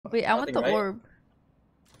Wait, I want the orb.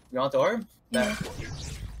 You want the orb? Yeah.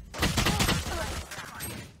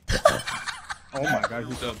 Oh my god,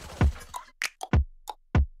 who's up?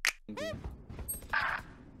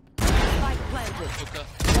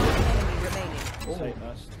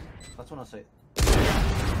 That's what I say.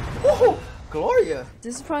 Oh, Gloria!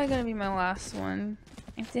 This is probably gonna be my last one.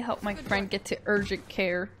 I have to help my friend get to urgent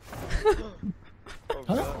care.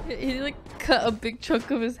 He like cut a big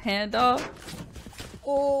chunk of his hand off.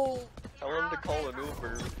 Oh! Tell him to call an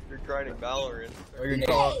Uber. You're grinding Valorant. Or your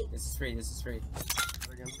name. This is free. This is free.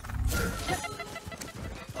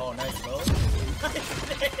 Oh, nice, bro.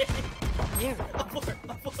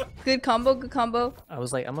 Good combo, good combo. I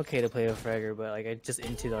was like, I'm okay to play with Fragger, but like I just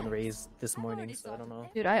inted on Raze this morning, so I don't know.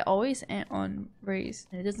 Dude, I always ant on Raze,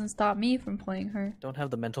 and it doesn't stop me from playing her. Don't have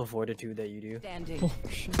the mental fortitude that you do. Standing.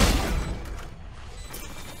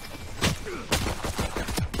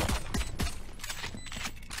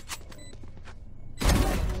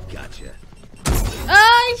 Gotcha.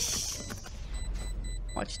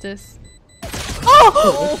 Watch this.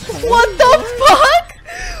 Oh! What the fuck?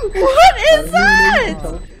 What is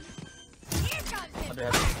that?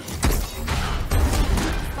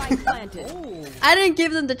 I didn't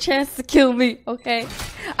give them the chance to kill me, okay?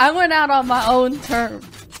 I went out on my own terms.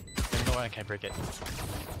 No, I can't break it.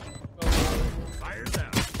 Fires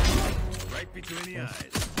out. Right between the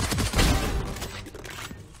eyes.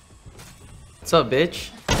 What's up, bitch?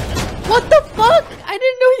 What the fuck? I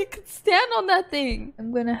didn't know you could stand on that thing.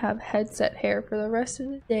 I'm gonna have headset hair for the rest of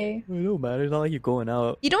the day. It don't matter, it's not like you're going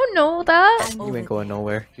out. You don't know that? You ain't going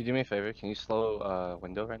nowhere. Can you do me a favor? Can you slow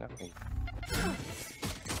window right now?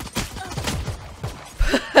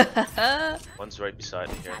 One's right beside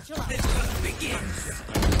me here.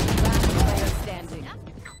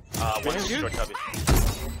 One's short cubby.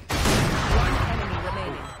 One enemy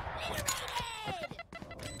remaining.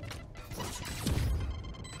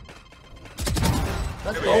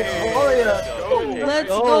 Let's go, Gloria! Let's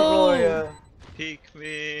go, go! Gloria! Peek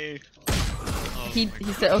me. He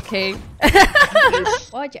said okay.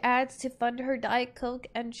 Watch ads to fund her Diet Coke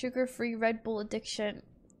and sugar-free Red Bull addiction.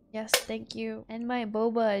 Yes, thank you. And my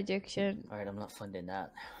boba addiction. Alright, I'm not funding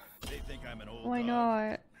that. They think I'm an old Why dog.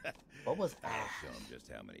 not? Boba's I'll show 'em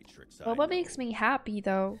just how many tricks I Boba know. makes me happy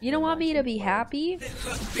though. You don't want me to be happy?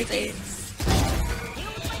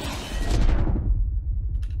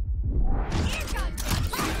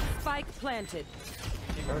 Spike planted.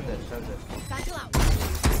 Shows it.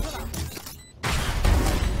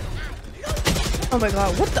 Oh my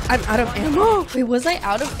god, what the? I'm out of ammo? Wait, was I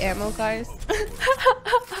out of ammo, guys?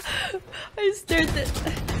 I stared this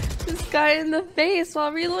guy in the face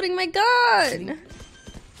while reloading my gun!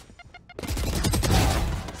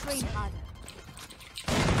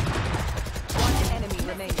 One enemy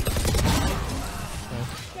remaining.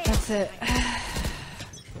 That's it.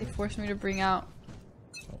 They forced me to bring out.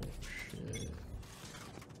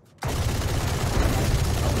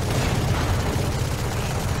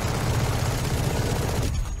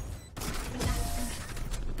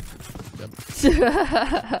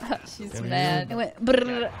 She's mad. It went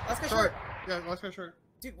brrr. Let's go short. Yeah, let's go short.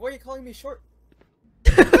 Dude, why are you calling me short?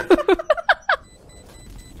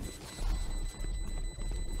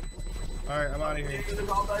 Alright, I'm out of here.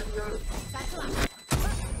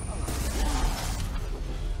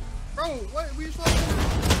 Bro, what? We just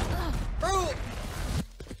Bro!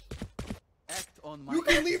 Act on my You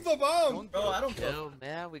can leave the bomb! Bro, I don't care. Yo,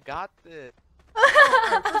 man, we got this.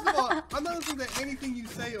 Alright, first of all, I'm not listening to anything you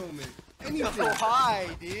say, Omen. Anything. So high,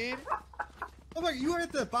 dude. I'm like, you are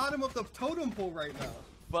at the bottom of the totem pole right now.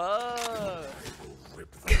 Fuck.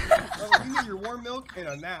 Bro, you need your warm milk and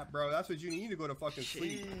a nap, bro. That's what you need. You need to go to fucking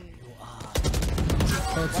sleep.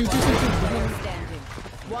 Standing.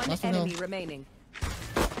 One enemy remaining.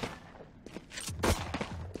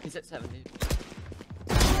 He's at 70.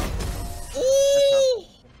 Ooh!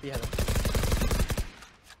 Yeah.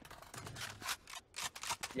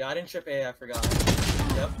 Yeah, I didn't trip A, I forgot.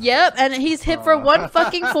 Yep, and he's hit for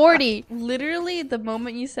 140. Literally, the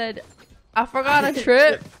moment you said, I forgot a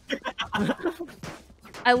trip,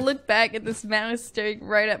 I looked back and this man was staring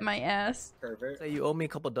right at my ass. Pervert. So you owe me a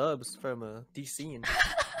couple dubs from DC.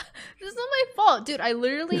 This is not my fault, dude. I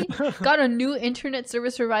literally got a new internet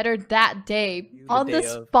service provider that day. On the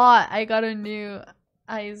spot, I got a new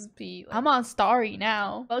ISP. I'm on Starry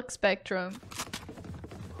now. Fuck Spectrum.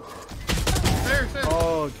 There.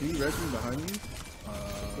 Oh, can you res me behind you?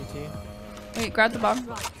 Wait, grab the bomb.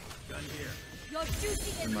 Am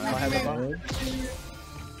I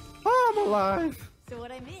oh, I'm alive. So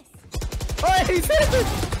what I missed? Oh, he's hit it!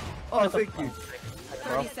 Oh, thank you.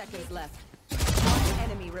 30 seconds left. One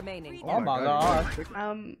enemy remaining. Oh my god.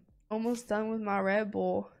 I'm almost done with my Red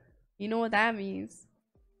Bull. You know what that means.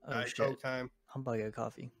 Oh Alright, shit. go time. I'm about to get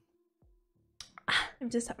coffee. I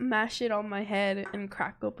just mash it on my head and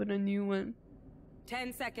crack open a new one.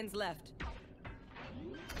 10 seconds left.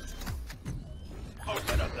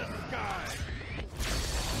 Open up the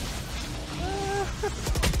sky.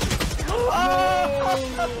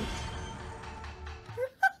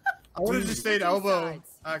 I would have just stayed elbow. Sides.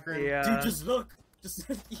 Akron. Yeah. Dude, just look. Just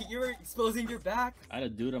you're exposing your back. I had a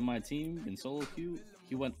dude on my team in solo queue.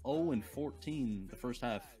 He went 0 and 14 the first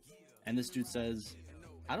half, and this dude says,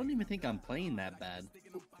 "I don't even think I'm playing that bad."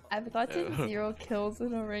 I've gotten 0 kills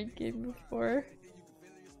in a ranked game before.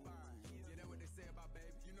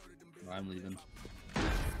 I'm leaving.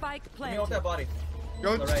 Spike Let me off planted. that body.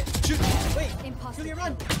 Go. Alright. Shoot. Wait, Julia,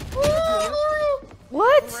 run.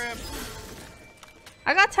 What? Ramp.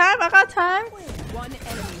 I got time. I got time. One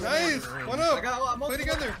enemy Nice. remaining. One up. I got Play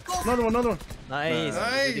together. Another one, another one. Nice.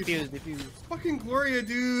 Nice. Defuse. Fucking Gloria,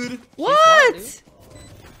 dude. What?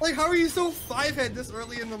 Like, how are you so 5-head this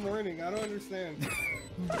early in the morning? I don't understand.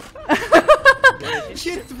 She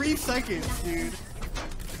had 3 seconds, dude.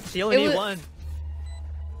 She only It need was- one.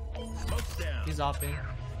 Smoke's down. He's opping.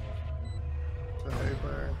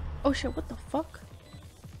 Oh shit! What the fuck?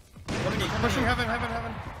 Pushing heaven.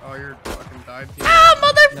 Oh, you're fucking died. Ah,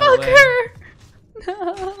 motherfucker!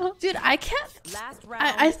 No. Dude, I can't. Last round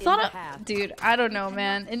I in thought the of, half. dude, I don't know,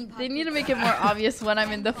 man. And they need to make it more obvious when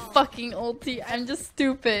I'm in the fucking ulti. I'm just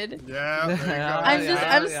stupid. Yeah, there you go.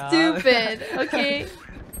 I'm Yeah. stupid. Okay.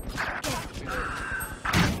 One enemy remaining.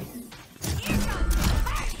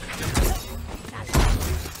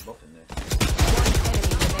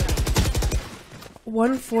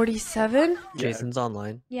 147? Jason's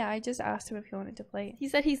online. Yeah, I just asked him if he wanted to play. He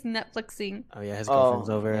said he's Netflixing. Oh yeah, his girlfriend's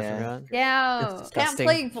over. I yeah. forgot. Yeah, It's can't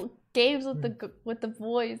disgusting. play games with the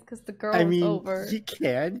boys because the girl's I mean, over. you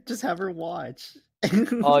can just have her watch.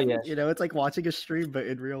 Oh, yeah. You know, it's like watching a stream, but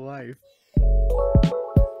in real life.